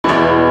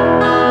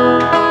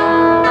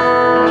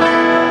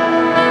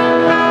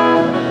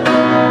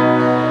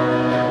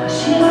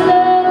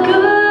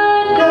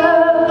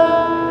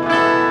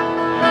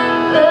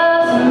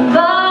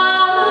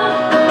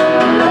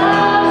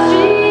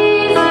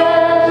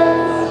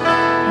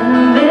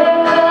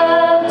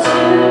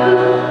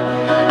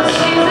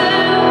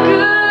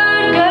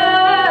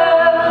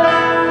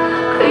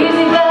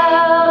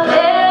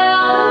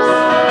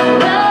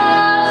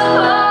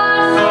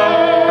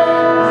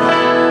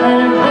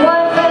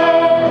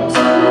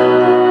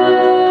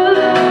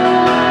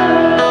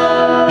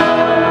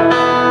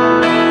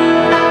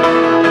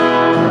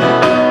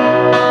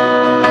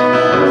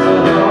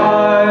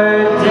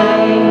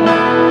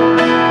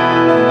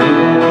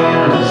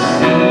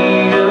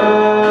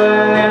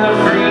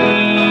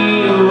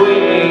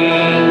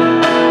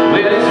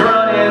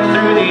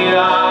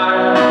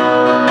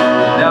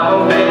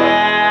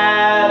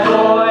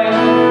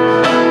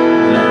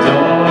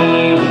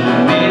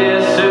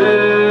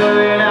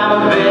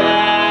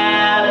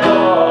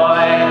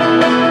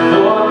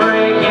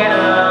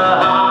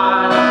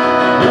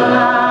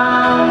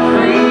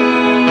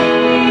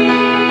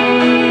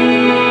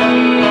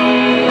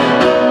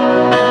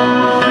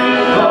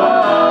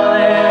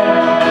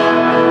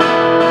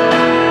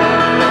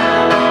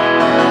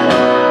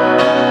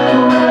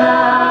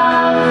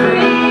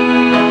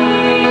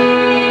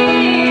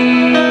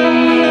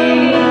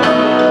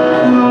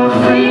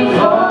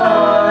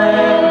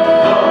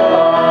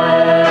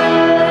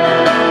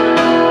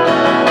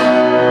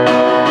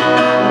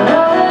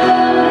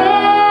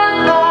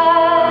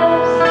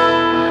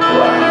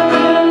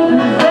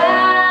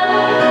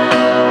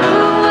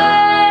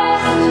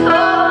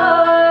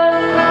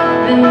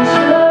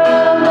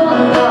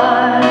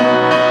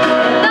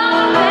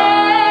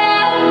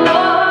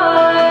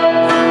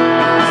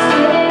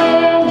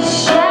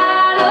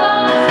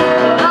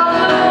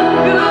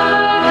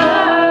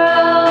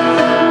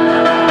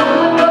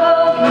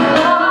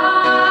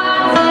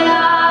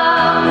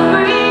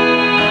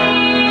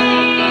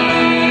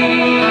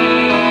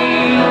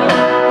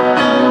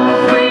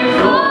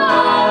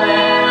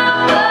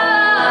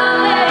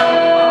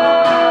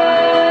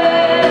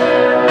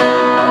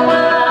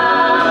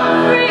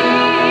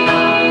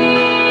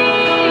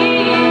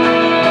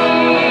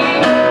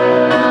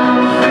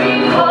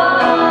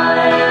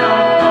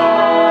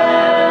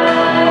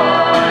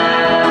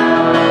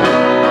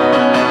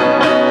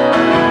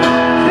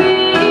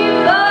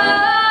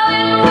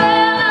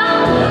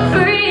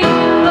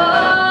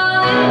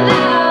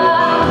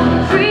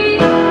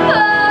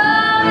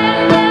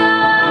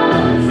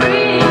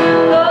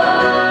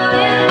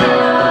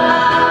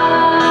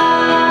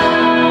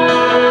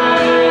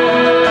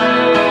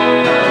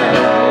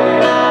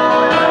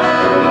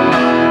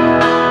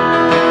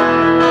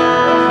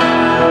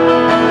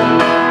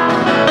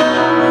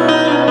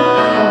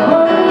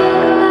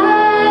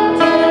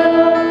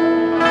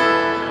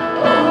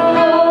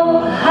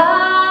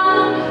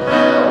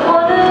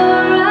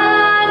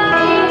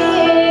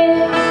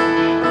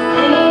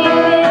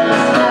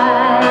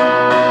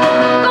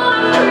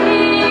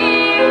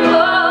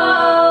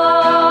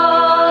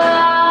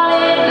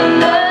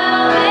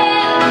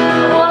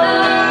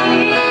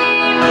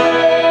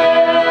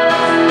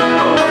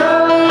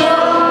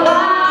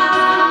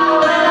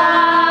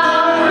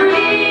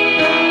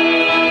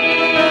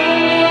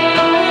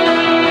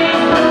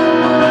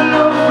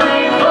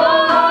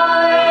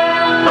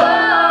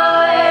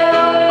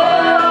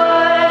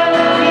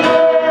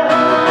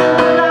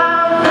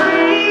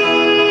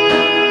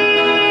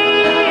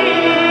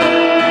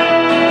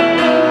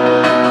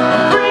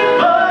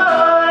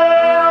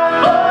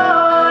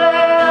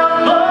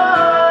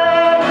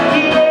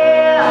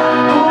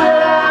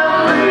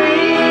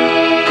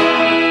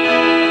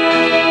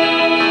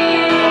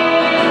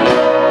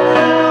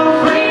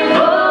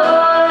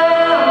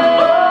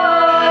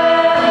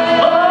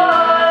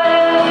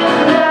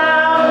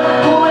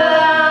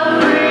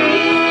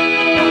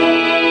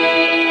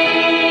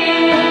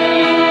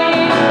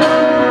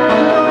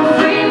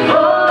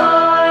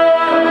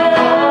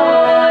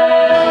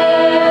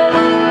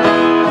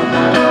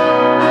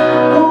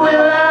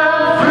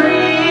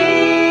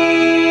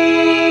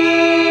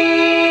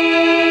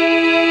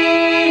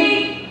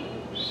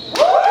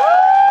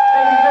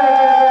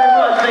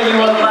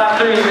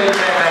3,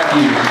 thank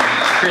you.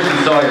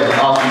 Christen Sawyer,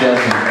 Austin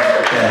Desguin.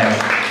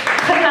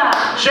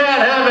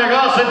 Chad Hammock,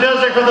 Austin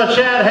Desguin from the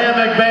Chad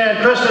Hammock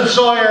Band. Christen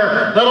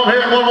Sawyer. Let them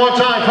hear it one more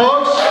time,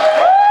 folks.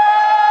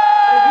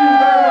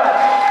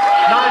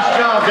 Nice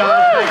job,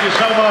 guys. Thank you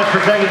so much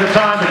for taking the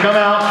time to come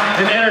out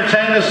and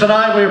entertain us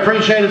tonight. We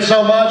appreciate it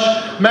so much.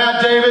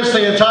 Matt Davis,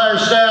 the entire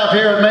staff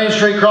here at Main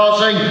Street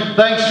Crossing,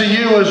 thanks to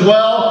you as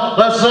well.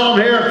 Let's let them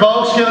hear it,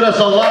 folks. Giving us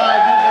a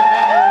live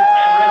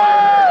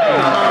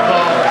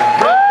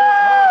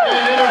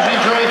energy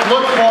drink.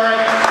 Look for it.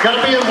 Going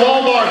to be in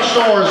Walmart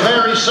stores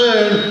very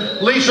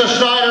soon. Lisa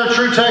Schneider,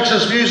 True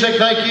Texas Music,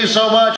 thank you so much.